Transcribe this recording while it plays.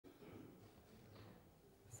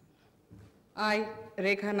I,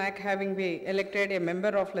 Rekha Naik, having been elected a member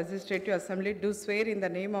of Legislative Assembly, do swear in the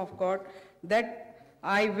name of God that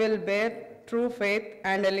I will bear true faith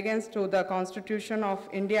and allegiance to the Constitution of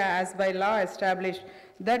India as by law established,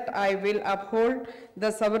 that I will uphold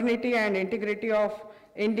the sovereignty and integrity of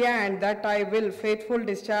India, and that I will faithfully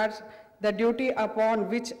discharge the duty upon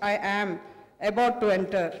which I am about to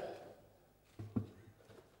enter.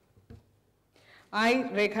 I,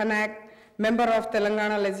 Rekha Naik, member of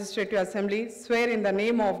Telangana Legislative Assembly, swear in the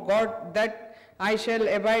name of God that I shall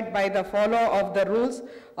abide by the follow of the rules,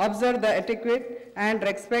 observe the etiquette, and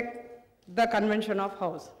respect the convention of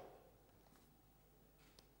house.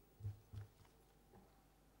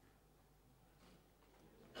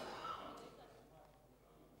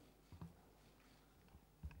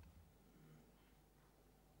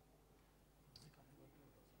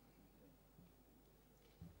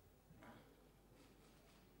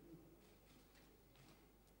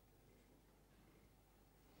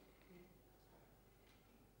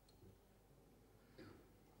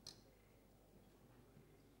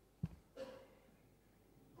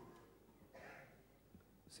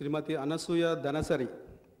 Srimati Anasuya Danasari.